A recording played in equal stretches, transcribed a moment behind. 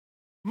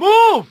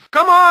Move!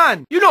 Come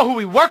on! You know who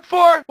we work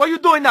for? What are you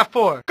doing that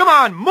for? Come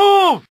on,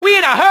 move! We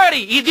in a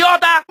hurry,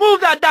 idiota!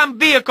 Move that damn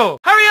vehicle!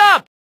 Hurry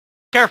up!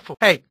 Careful.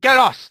 Hey, get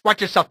lost.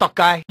 Watch yourself, tough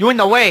guy. You in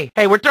the way.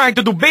 Hey, we're trying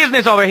to do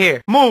business over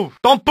here. Move.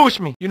 Don't push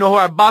me. You know who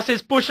our boss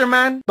is, pusher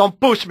man? Don't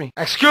push me.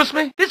 Excuse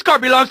me? This car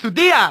belongs to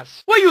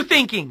Diaz. What are you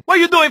thinking? What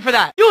are you doing for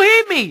that? You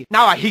hit me.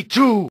 Now I hit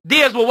you.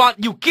 Diaz will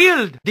want you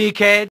killed,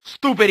 dickhead.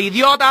 Stupid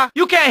idiota.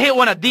 You can't hit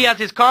one of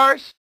Diaz's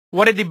cars.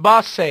 What did the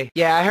boss say?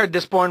 Yeah, I heard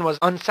this porn was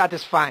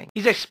unsatisfying.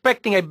 He's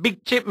expecting a big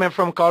shipment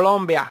from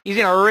Colombia. He's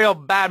in a real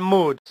bad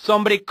mood.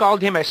 Somebody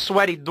called him a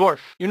sweaty dwarf.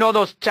 You know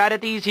those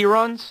charities he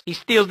runs? He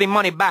steals the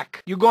money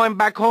back. You going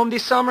back home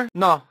this summer?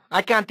 No,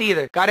 I can't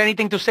either. Got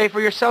anything to say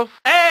for yourself?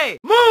 Hey,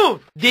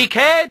 move!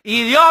 Dickhead!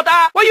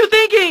 Idiota! What are you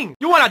thinking?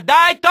 You wanna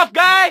die, tough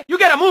guy? You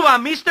gotta move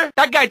on, mister.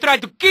 That guy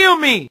tried to kill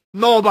me.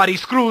 Nobody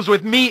screws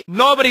with me.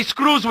 Nobody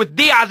screws with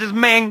Diaz's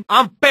men.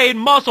 I'm paid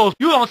muscles.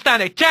 You don't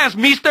stand a chance,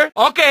 mister.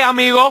 Okay,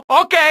 amigo.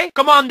 Okay.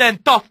 Come on then,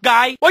 tough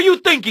guy. What you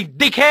thinking,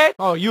 dickhead?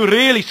 Oh, you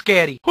really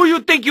scary. Who you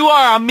think you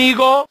are,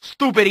 amigo?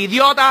 Stupid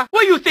idiota.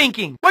 What you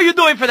thinking? What you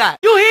doing for that?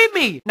 You hit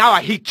me. Now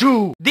I hit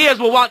you. Diaz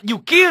will want you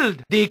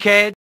killed,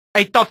 dickhead.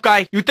 Hey, tough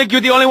guy, you think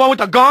you're the only one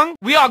with a gun?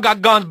 We all got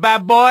guns,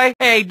 bad boy.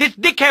 Hey, this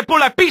dickhead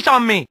pulled a piece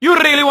on me. You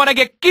really wanna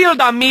get killed,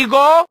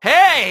 amigo?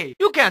 Hey,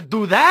 you can't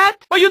do that.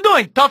 What you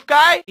doing, tough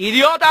guy?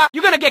 Idiota?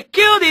 You gonna get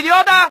killed,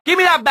 idiota? Give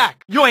me that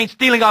back. You ain't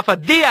stealing off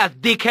of Diaz,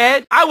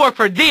 dickhead. I work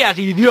for Diaz,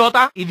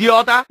 idiota.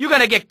 Idiota. You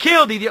gonna get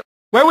killed, idiota.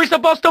 Where we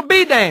supposed to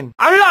be then?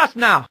 I'm lost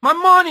now. My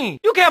money.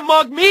 You can't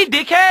mug me,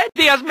 dickhead.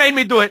 Diaz made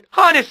me do it.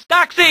 Honest,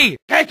 taxi.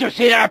 Can't you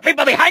see there are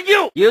people behind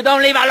you? You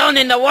don't live alone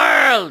in the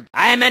world.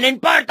 I am an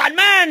important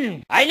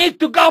man. I need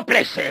to go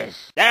places.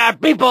 There are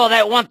people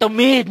that want to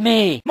meet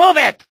me. Move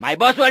it. My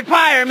boss will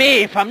fire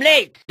me if I'm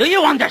late. Do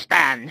you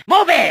understand?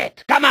 Move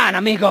it. Come on,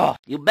 amigo.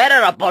 You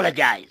better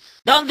apologize.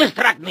 Don't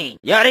distract me.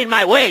 You're in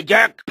my way,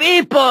 jerk.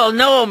 People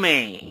know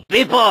me.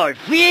 People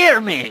fear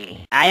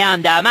me. I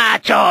am the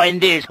macho in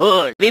this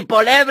hood. People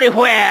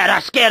everywhere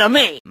are scared of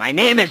me. My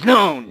name is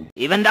known.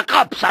 Even the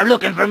cops are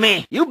looking for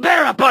me. You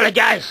better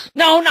apologize.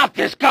 No, not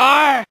this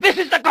car. This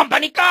is the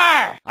company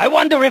car. I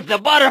wonder if the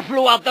butter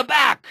flew out the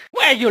back.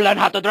 Where you learn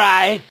how to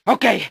drive?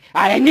 Okay,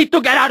 I need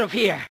to get out of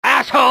here.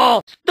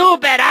 Asshole!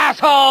 Stupid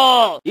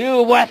asshole!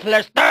 You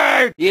worthless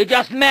turd! You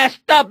just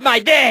messed up my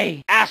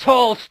day.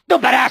 Asshole!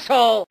 Stupid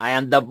asshole! I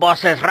am the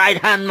boss's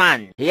right-hand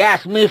man. He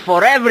asked me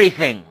for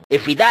everything.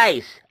 If he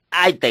dies,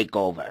 I take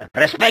over.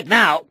 Respect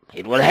now.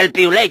 It will help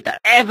you later.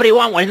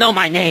 Everyone will know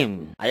my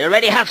name. I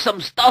already have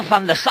some stuff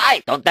on the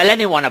side. Don't tell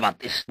anyone about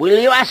this. Will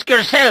you ask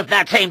yourself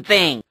that same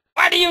thing?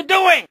 What are you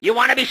doing? You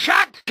want to be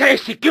shot?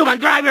 Crazy Cuban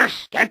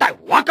drivers. Can't I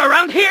walk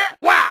around here?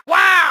 Wow!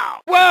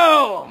 Wow!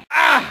 Whoa!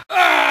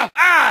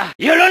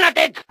 You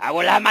lunatic! I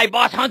will have my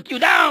boss hunt you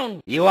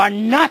down. You are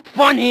not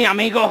funny,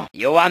 amigo.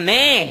 You are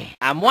me.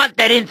 I'm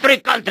wanted in 3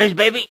 countries,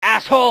 baby.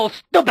 Asshole!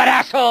 Stupid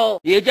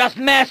asshole! You just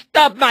messed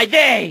up my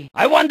day.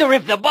 I wonder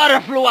if the butter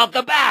flew out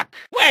the back.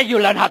 Where you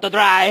learn how to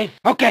drive?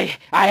 Okay,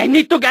 I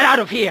need to get out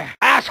of here.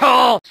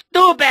 Asshole!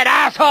 Stupid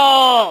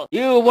asshole!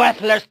 You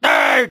worthless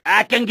turd!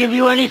 I can give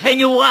you anything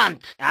you want.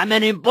 I'm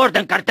an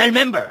important cartel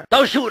member.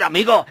 Don't shoot,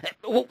 amigo.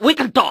 We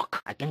can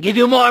talk. I can give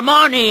you more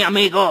money,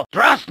 amigo.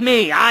 Trust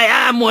me,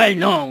 I am well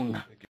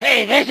known.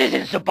 Hey, this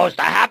isn't supposed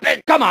to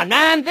happen. Come on,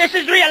 man. This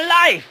is real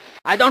life.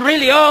 I don't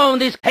really own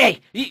this.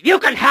 Hey, you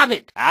can have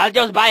it. I'll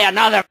just buy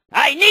another.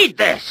 I need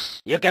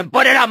this. You can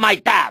put it on my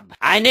tab.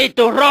 I need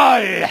to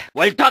roll.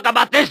 We'll talk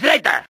about this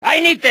later.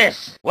 I need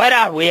this. Where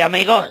are we,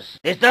 amigos?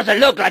 This doesn't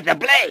look like the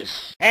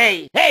place.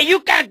 Hey, you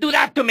can't do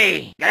that to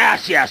me.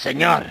 Gracias,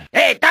 señor.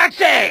 Hey,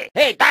 taxi!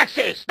 Hey,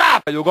 taxi,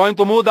 stop! Are you going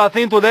to move that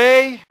thing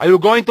today? Are you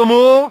going to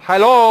move?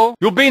 Hello?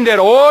 You've been there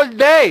all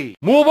day.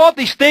 Move up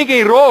the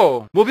stinking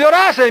road. Move your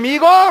ass,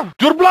 amigo.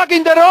 You're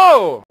blocking the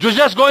road. You're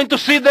just going to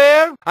sit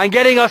there and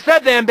getting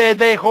upset then,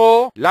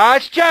 pendejo.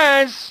 Last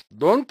chance.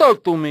 Don't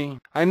talk to me.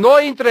 I'm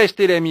not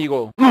interested,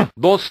 amigo.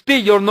 Don't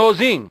stick your nose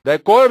in. They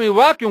call me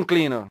vacuum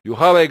cleaner. You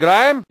have a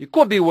grime? It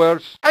could be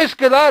worse. I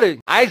skedaddle.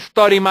 I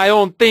study my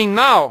own thing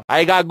now.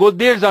 I got good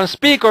deals on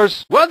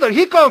speakers. Where did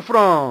he come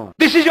from?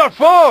 This is your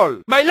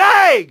fault. My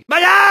leg!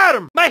 My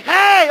arm! My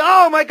head!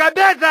 Oh, my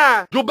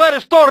cabeza! You better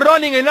start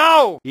running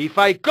now. If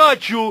I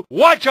catch you,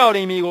 watch out,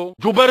 amigo.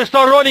 You better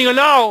start running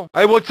now.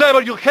 I will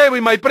sever your head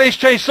with my press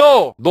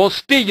chainsaw. Don't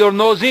stick your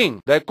nose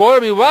in. They call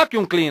me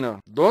vacuum cleaner.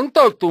 Don't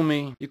talk to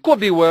me. It could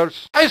be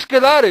worse. I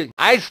skedaddle.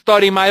 I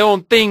study my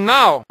own thing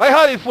now. I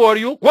have it for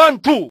you. 1,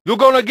 2. You're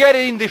gonna get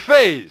it in the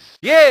face.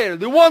 Yeah,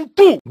 the 1,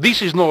 2.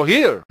 This is not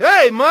here.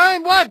 Hey,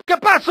 man, what? ¿Qué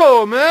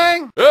pasó,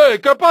 man? Hey,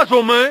 ¿qué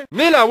pasó, man?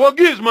 Mira, what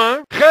gives,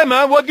 man? Hey,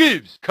 man, what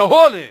gives?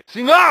 Cajones.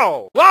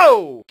 Singao.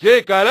 Wow.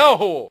 ¿Qué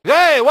carajo?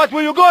 Hey, what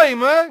were you going,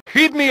 man?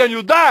 Hit me and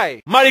you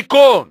die.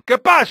 Maricón. ¿Qué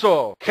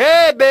pasó?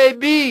 Hey,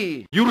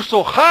 baby. You're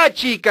so hot,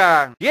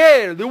 chica.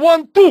 Yeah, the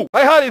 1, 2.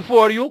 I have it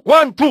for you. you.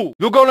 1, 2.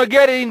 You're gonna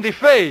get it in the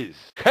face.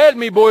 Help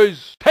me,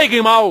 boys. Take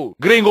him out.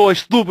 Gringo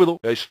estúpido.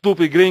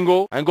 Stupid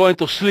gringo. I'm going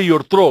to slit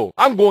your throat.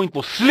 I'm going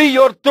to slit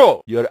your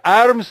throat. Your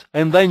arms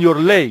and then your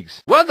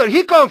legs. Where did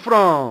he come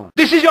from?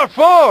 This is your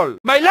fault.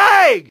 My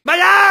leg. My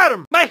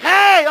arm. My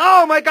head.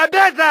 Oh, my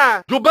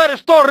cabeza. You better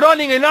start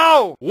running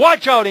now.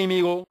 Watch out,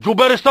 amigo. You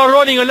better start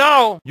running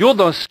now. You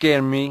don't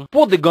scare me.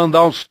 Put the gun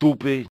down,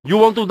 stupid. You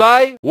want to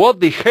die? What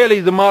the hell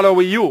is the matter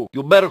with you?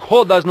 You better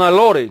hold that's not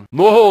loaded.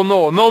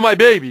 No, my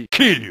baby.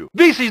 Kill you.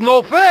 This is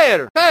not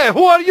fair. Hey,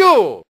 who are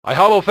you? I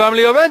have a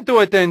family event to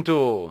attend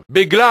to.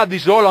 Be glad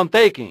this is all I'm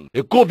taking.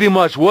 It could be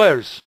much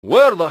worse.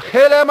 Where the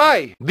hell am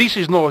I? This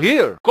is not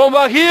here. Come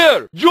back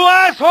here. You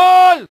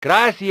asshole!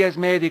 Gracias,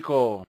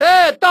 médico.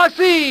 Hey,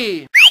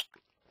 taxi!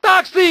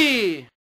 Taxi!